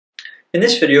In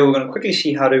this video, we're going to quickly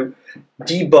see how to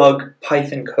debug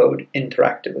Python code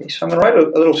interactively. So I'm going to write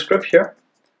a little script here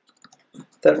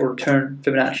that will return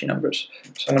Fibonacci numbers.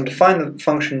 So I'm going to define the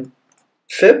function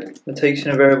fib that takes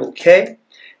in a variable k,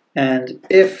 and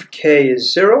if k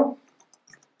is 0,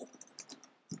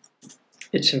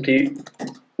 it simply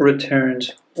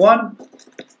returns 1.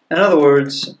 In other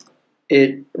words,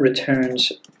 it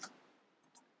returns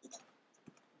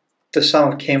the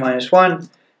sum of k minus 1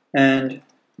 and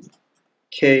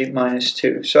k minus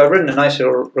 2. So I've written a nice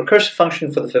little recursive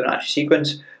function for the Fibonacci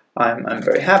sequence. I'm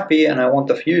very happy, and I want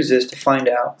to use this to find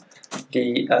out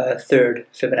the third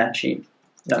Fibonacci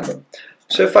number.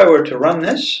 So if I were to run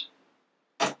this,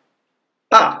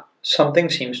 something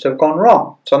seems to have gone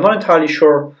wrong. So I'm not entirely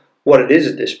sure what it is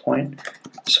at this point.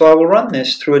 So I will run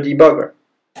this through a debugger.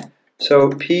 So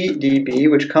pdb,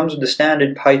 which comes with the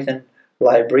standard Python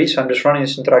library. So I'm just running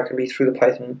this interactively through the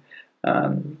Python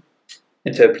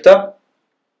interpreter.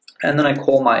 And then I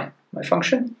call my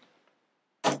function.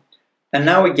 And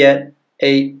now we get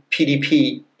a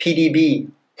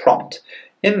pdb prompt.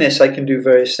 In this I can do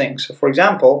various things. So for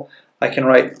example, I can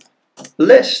write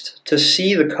list to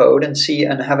see the code and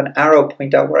have an arrow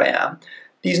point out where I am.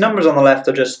 These numbers on the left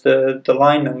are just the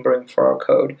line numbering for our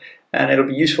code, and it'll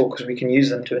be useful because we can use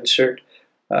them to insert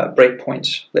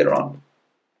breakpoints later on.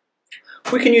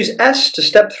 We can use S to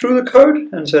step through the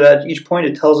code, and so that at each point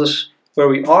it tells us where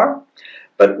we are.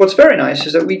 But what's very nice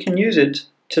is that we can use it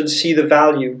to see the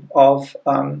value of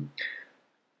a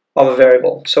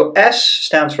variable. So S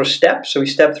stands for step, so we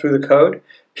step through the code.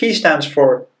 P stands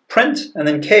for print, and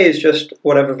then K is just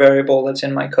whatever variable that's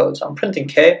in my code. So I'm printing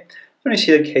K, and we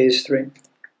see that K is 3.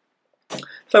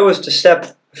 If I was to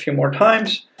step a few more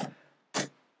times,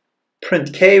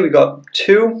 print K, we got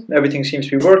 2, everything seems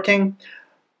to be working.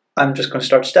 I'm just going to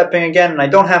start stepping again, and I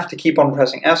don't have to keep on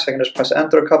pressing S, I can just press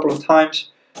enter a couple of times.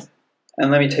 And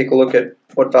let me take a look at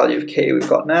what value of K we've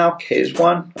got now. K is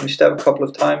 1, let me step a couple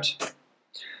of times.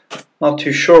 Not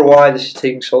too sure why this is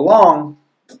taking so long.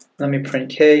 Let me print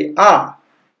K.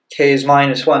 K is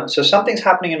minus 1. So something's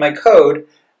happening in my code,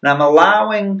 and I'm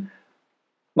allowing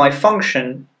my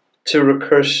function to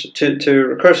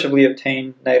recursively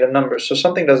obtain negative numbers. So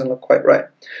something doesn't look quite right.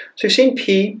 So we've seen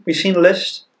P, we've seen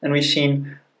list, and we've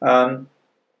seen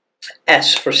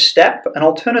S for step. An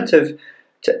alternative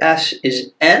to S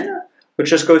is N, which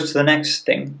just goes to the next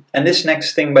thing. And this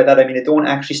next thing, by that I mean it don't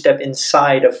actually step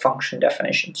inside of function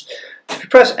definitions. So if we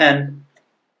press N,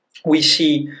 we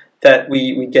see that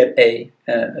we get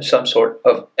some sort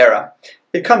of error.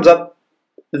 It comes up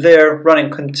there,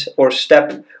 running cont or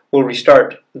step will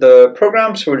restart the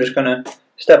program, so we're just going to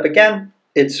step again.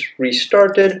 It's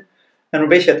restarted, and we're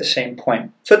basically at the same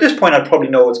point. So at this point I'd probably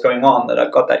know what's going on, that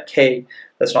I've got that K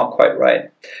that's not quite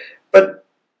right. But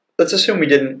let's assume we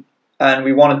didn't, and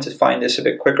we wanted to find this a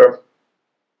bit quicker.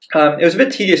 It was a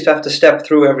bit tedious to have to step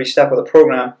through every step of the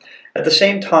program. At the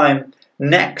same time,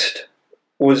 next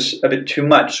was a bit too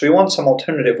much, so we want some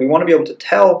alternative. We want to be able to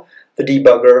tell the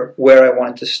debugger where I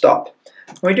want it to stop.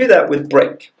 And we do that with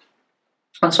break.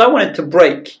 And so I want it to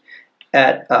break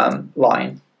at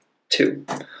line 2.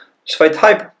 So if I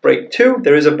type break 2,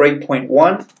 there is a breakpoint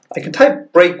 1. I can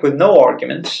type break with no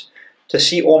arguments to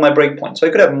see all my breakpoints. So I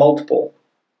could have multiple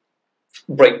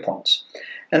breakpoints.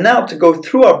 And now to go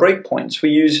through our breakpoints,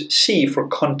 we use C for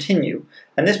continue.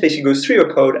 And this basically goes through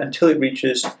your code until it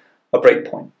reaches a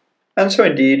breakpoint. And so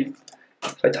indeed,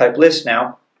 if I type list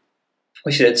now,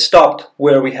 we see that it stopped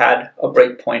where we had a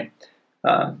breakpoint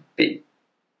B.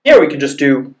 Here we can just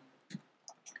do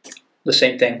the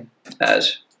same thing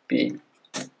as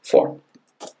before.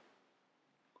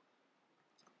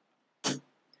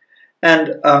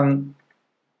 And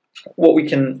what we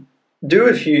can do,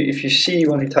 if you see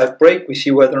when we type break, we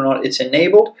see whether or not it's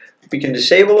enabled. We can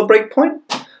disable a breakpoint.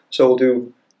 So we'll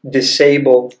do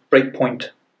disable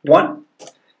breakpoint 1.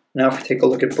 Now if we take a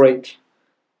look at break,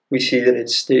 we see that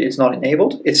it's not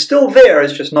enabled. It's still there,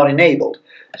 it's just not enabled.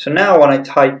 So now when I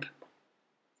type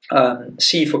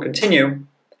C for continue,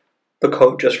 the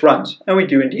code just runs, and we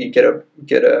do indeed we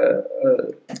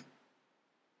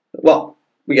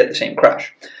get the same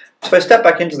crash. So if I step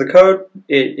back into the code,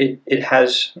 it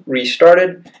has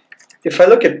restarted. If I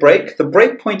look at break, the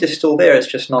breakpoint is still there, it's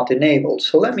just not enabled.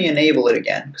 So let me enable it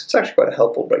again, because it's actually quite a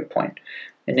helpful breakpoint.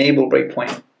 Enable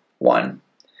breakpoint 1.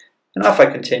 And now if I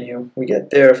continue, we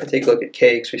get there. If I take a look at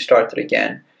K, because we started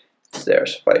again, it's there.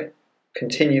 So if I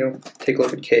continue, take a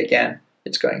look at K again,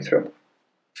 it's going through.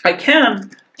 I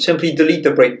can simply delete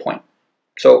the breakpoint.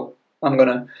 So I'm going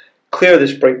to clear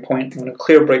this breakpoint. I'm going to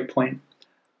clear breakpoint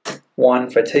 1.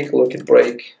 If I take a look at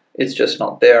break, it's just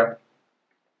not there.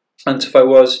 And so if I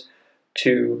was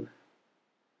to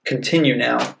continue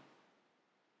now,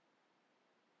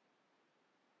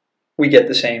 we get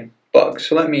the same bug.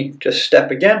 So let me just step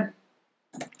again.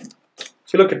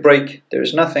 If you look at break,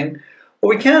 there's nothing.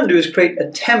 What we can do is create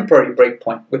a temporary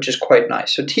breakpoint, which is quite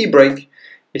nice. So Tbreak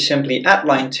is simply at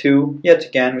line 2, yet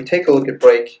again, we take a look at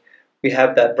break, we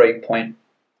have that breakpoint.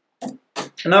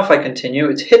 And now if I continue,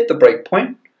 it's hit the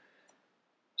breakpoint.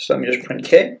 So let me just print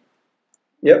k.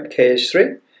 Yep, k is 3.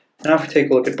 And now if we take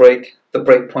a look at break, the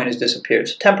breakpoint has disappeared.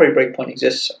 So temporary breakpoint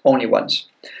exists only once.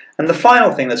 And the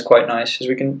final thing that's quite nice is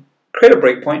we can create a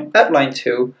breakpoint at line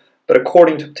 2, but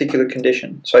according to a particular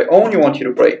condition. So I only want you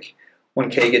to break when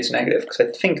k gets negative, because I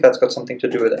think that's got something to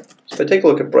do with it. So if I take a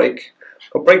look at break,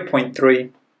 go breakpoint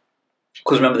 3,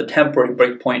 because remember the temporary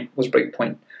breakpoint was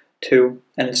breakpoint 2,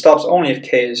 and it stops only if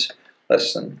k is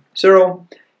less than 0.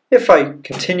 If I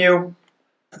continue,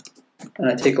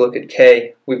 and I take a look at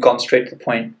k, we've gone straight to the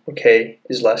point where k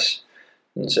is less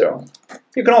than 0.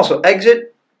 You can also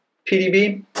exit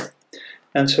PDB,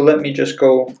 and so let me just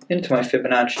go into my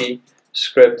Fibonacci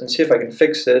script and see if I can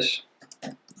fix this.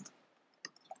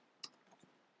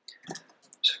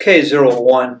 So k is 0 or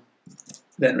 1,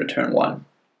 then return 1.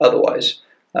 Otherwise,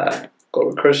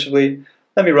 go recursively.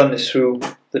 Let me run this through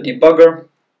the debugger.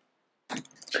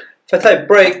 If I type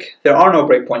break, there are no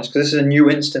breakpoints because this is a new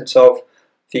instance of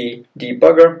the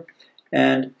debugger.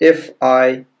 And if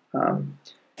I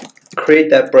create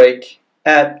that break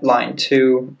at line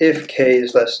 2, if k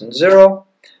is less than 0,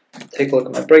 take a look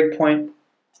at my breakpoint.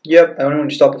 Yep, I only want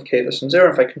to stop if k is less than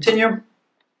 0. If I continue,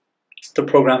 the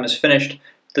program is finished.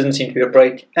 Doesn't seem to be a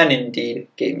break, and indeed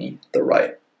gave me the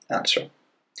right answer.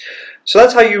 So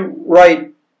that's how you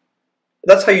write.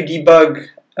 That's how you debug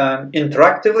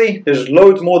interactively. There's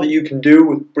loads more that you can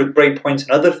do with breakpoints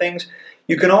and other things.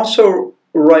 You can also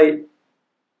write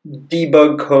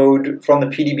debug code from the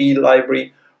PDB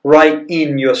library right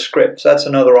in your script. So that's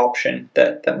another option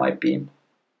that might be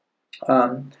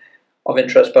of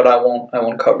interest, but I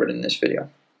won't cover it in this video.